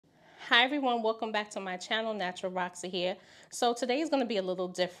Hi everyone, welcome back to my channel. Natural Roxy here. So today is going to be a little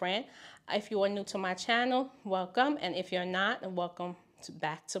different. If you are new to my channel, welcome, and if you're not, welcome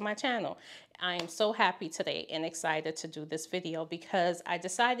back to my channel. I am so happy today and excited to do this video because I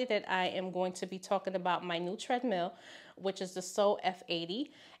decided that I am going to be talking about my new treadmill, which is the Soul f80,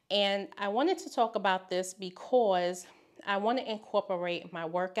 and I wanted to talk about this because I want to incorporate my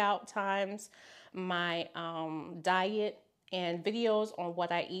workout times, my diet, and videos on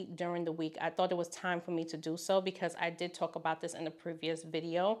what I eat during the week. I thought it was time for me to do so because I did talk about this in a previous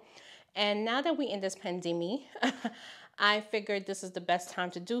video. And now that we're in this pandemic, I figured this is the best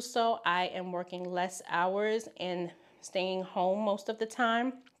time to do so. I am working less hours and staying home most of the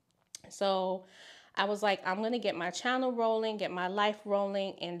time. So I was like, I'm gonna get my channel rolling, get my life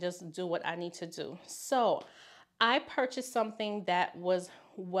rolling, and just do what I need to do. So I purchased something that was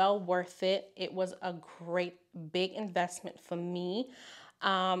well worth it. It was a great big investment for me.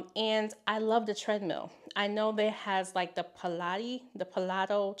 And I love the treadmill. I know there has like the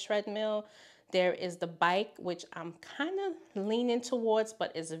Pilato treadmill. There is the bike, which I'm kind of leaning towards,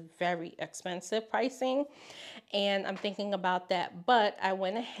 but is very expensive pricing. And I'm thinking about that. But I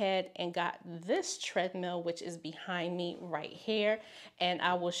went ahead and got this treadmill, which is behind me right here. And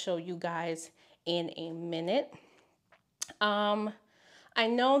I will show you guys in a minute. I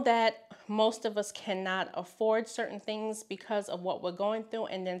know that most of us cannot afford certain things because of what we're going through,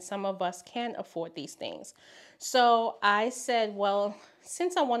 and then some of us can afford these things. So I said, well,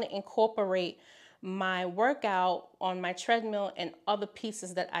 since I want to incorporate my workout on my treadmill and other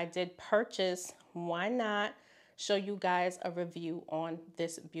pieces that I did purchase, why not show you guys a review on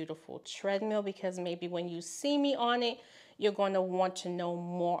this beautiful treadmill? Because maybe when you see me on it, you're going to want to know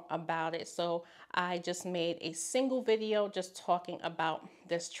more about it. So I just made a single video just talking about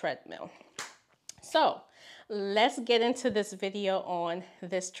this treadmill. So let's get into this video on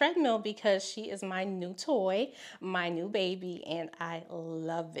this treadmill because she is my new toy, my new baby, and I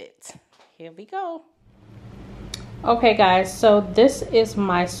love it. Here we go. Okay guys, so this is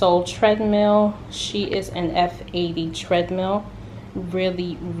my Soul treadmill. She is an f80 treadmill.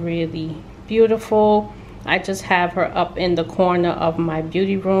 Really, really beautiful. I just have her up in the corner of my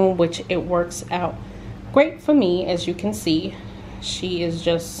beauty room, which it works out great for me. As you can see, she is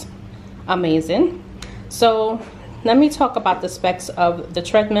just amazing. So let me talk about the specs of the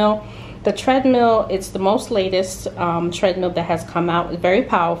treadmill. The treadmill, it's the most latest treadmill that has come out. It's very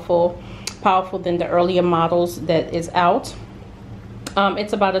powerful than the earlier models that is out.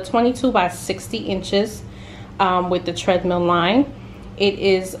 It's about a 22 by 60 inches with the treadmill line. It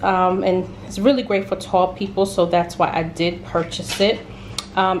is, and it's really great for tall people, so that's why I did purchase it.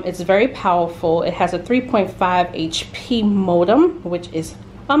 It's very powerful. It has a 3.5 HP modem, which is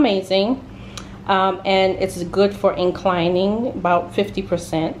amazing. And it's good for inclining, about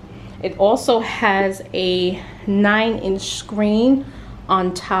 50%. It also has a 9-inch screen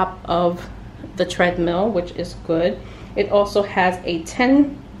on top of the treadmill, which is good. It also has a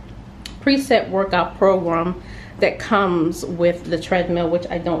 10 preset workout program that comes with the treadmill, which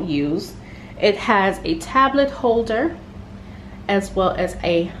I don't use. It has a tablet holder as well as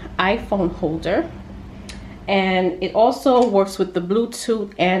a iPhone holder, and it also works with the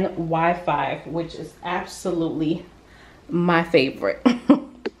Bluetooth and Wi-Fi, which is absolutely my favorite.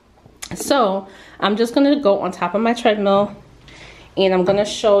 So I'm just gonna go on top of my treadmill and I'm gonna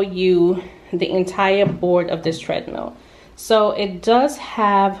show you the entire board of this treadmill. So it does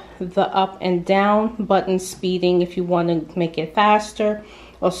have the up and down button speeding if you want to make it faster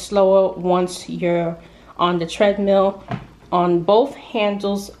or slower once you're on the treadmill, on both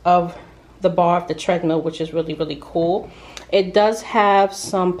handles of the bar of the treadmill, which is really, really cool. It does have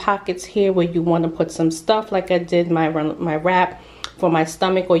some pockets here where you want to put some stuff, like I did my wrap for my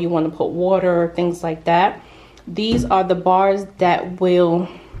stomach, or you want to put water or things like that. These are the bars that will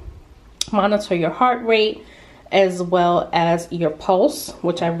monitor your heart rate as well as your pulse,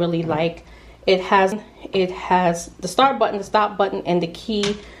 which I really like. It has the start button, the stop button, and the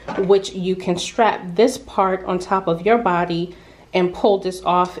key, which you can strap this part on top of your body and pull this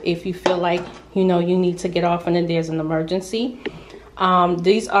off if you feel like, you know, you need to get off and then there's an emergency.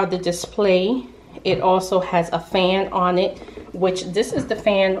 These are the display. It also has a fan on it, which this is the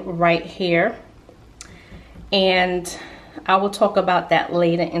fan right here. And I will talk about that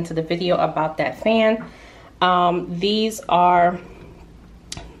later into the video about that fan. These are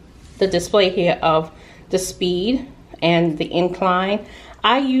the display here of the speed and the incline.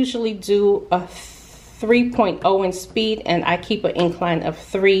 I usually do a 3.0 in speed and I keep an incline of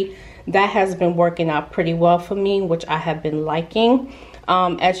 3. That has been working out pretty well for me, which I have been liking.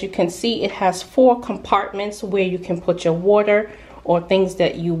 As you can see, it has 4 compartments where you can put your water or things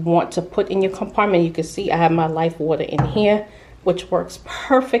that you want to put in your compartment. You can see I have my Life water in here, which works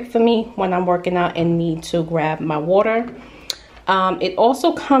perfect for me when I'm working out and need to grab my water. It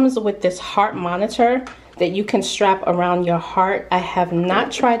also comes with this heart monitor that you can strap around your heart. I have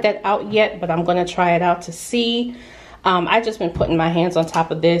not tried that out yet, but I'm going to try it out to see. I've just been putting my hands on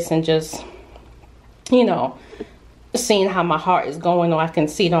top of this and just, you know, seeing how my heart is going, or I can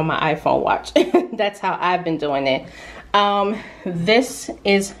see it on my iPhone watch. That's how I've been doing it. This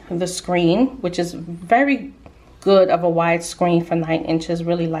is the screen, which is very good of a wide screen for 9 inches.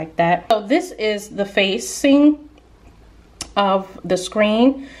 Really like that. So this is the facing of the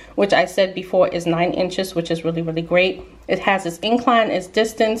screen, which I said before is 9 inches, which is really, really great. It has its incline, its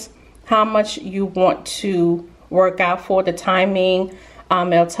distance, how much you want to work out for, the timing.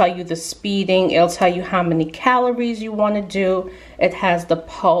 It'll tell you the speeding. It'll tell you how many calories you want to do. It has the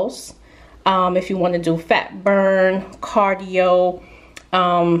pulse. If you want to do fat burn, cardio,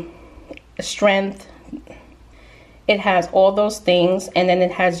 strength. It has all those things, and then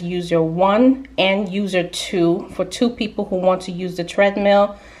it has user 1 and user 2 for 2 people who want to use the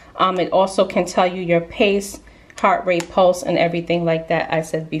treadmill. It also can tell you your pace, heart rate, pulse, and everything like that I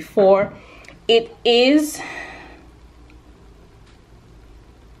said before. It is,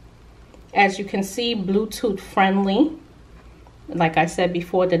 as you can see, Bluetooth friendly. Like I said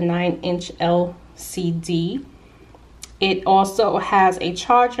before, the 9-inch LCD. It also has a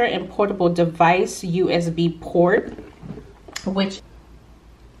charger and portable device USB port, which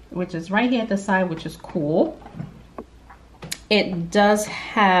is right here at the side, which is cool. It does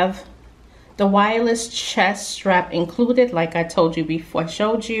have the wireless chest strap included, like I told you before, I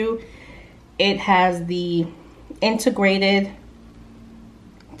showed you. It has the integrated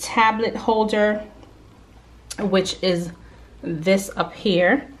tablet holder, which is this up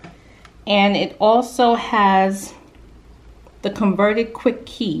here. And it also has the converted quick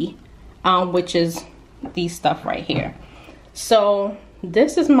key, which is these stuff right here. So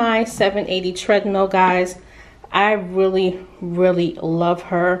this is my 780 treadmill, guys. I really, really love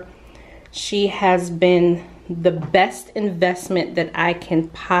her. She has been the best investment that I can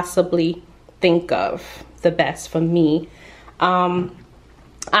possibly think of. The best for me. I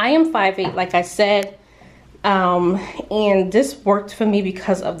am 5'8", like I said, and this worked for me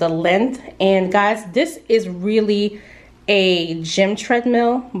because of the length. And guys, this is really a gym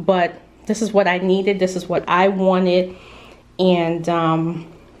treadmill, but this is what I needed. This is what I wanted. And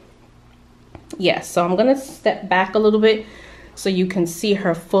yeah, so I'm gonna step back a little bit so you can see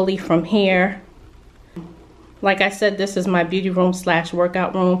her fully from here. Like I said, this is my beauty room /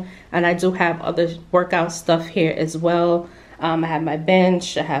 workout room, and I do have other workout stuff here as well. I have my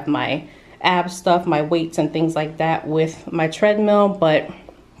bench, I have my ab stuff, my weights and things like that with my treadmill. But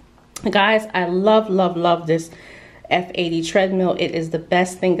guys, I love this f80 treadmill. It is the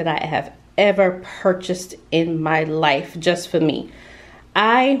best thing that I have ever purchased in my life, just for me.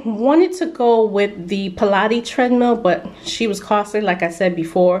 I wanted to go with the Pilates treadmill, but she was costly, like I said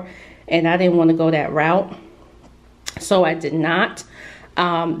before, and I didn't want to go that route, so I did not.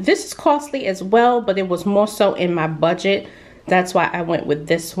 This is costly as well, but it was more so in my budget. That's why I went with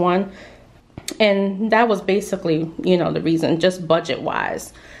this one, and that was basically, you know, the reason, just budget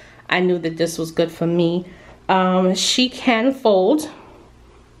wise. I knew that this was good for me. She can fold,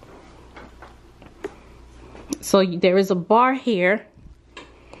 so there is a bar here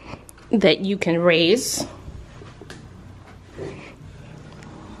that you can raise,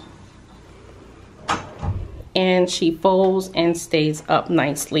 and she folds and stays up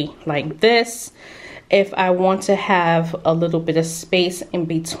nicely like this. If I want to have a little bit of space in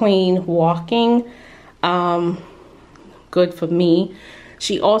between walking, good for me.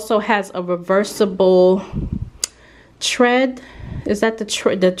 She also has a reversible tread. Is that the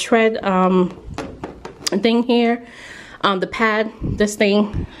tread thing here? The pad, this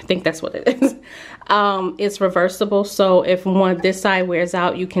thing, I think that's what it is. It's reversible, so if this side wears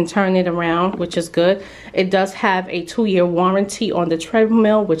out, you can turn it around, which is good. It does have a 2-year warranty on the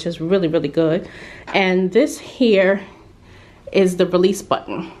treadmill, which is really, really good. And this here is the release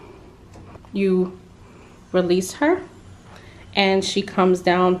button. You release her, and she comes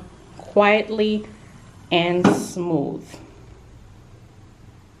down quietly and smooth.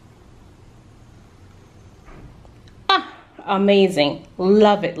 Amazing.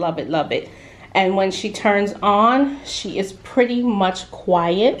 Love it, love it, love it. And when she turns on, she is pretty much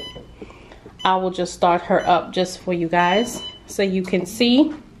quiet. I will just start her up just for you guys so you can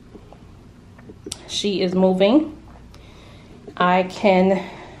see she is moving. I can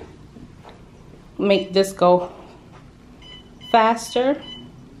make this go faster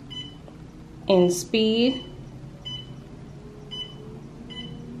in speed.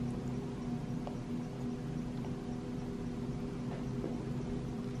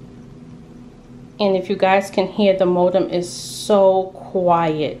 And if you guys can hear, the modem is so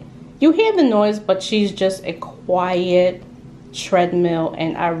quiet. You hear the noise, but she's just a quiet treadmill,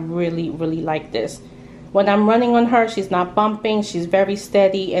 and I really, really like this. When I'm running on her, she's not bumping, she's very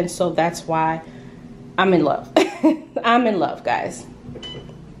steady, and so that's why I'm in love. I'm in love, guys.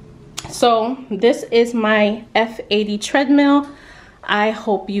 So this is my f80 treadmill. I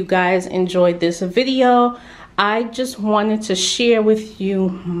hope you guys enjoyed this video. I just wanted to share with you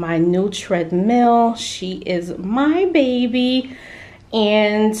my new treadmill. She is my baby,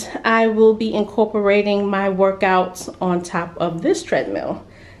 and I will be incorporating my workouts on top of this treadmill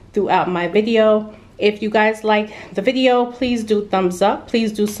throughout my video. If you guys like the video, please do thumbs up.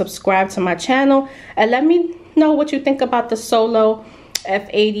 Please do subscribe to my channel, and let me know what you think about the Solo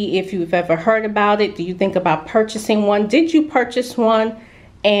f80. If you've ever heard about it, do you think about purchasing one? Did you purchase one?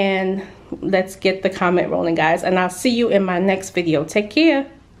 And let's get the comment rolling, guys, and I'll see you in my next video. Take care.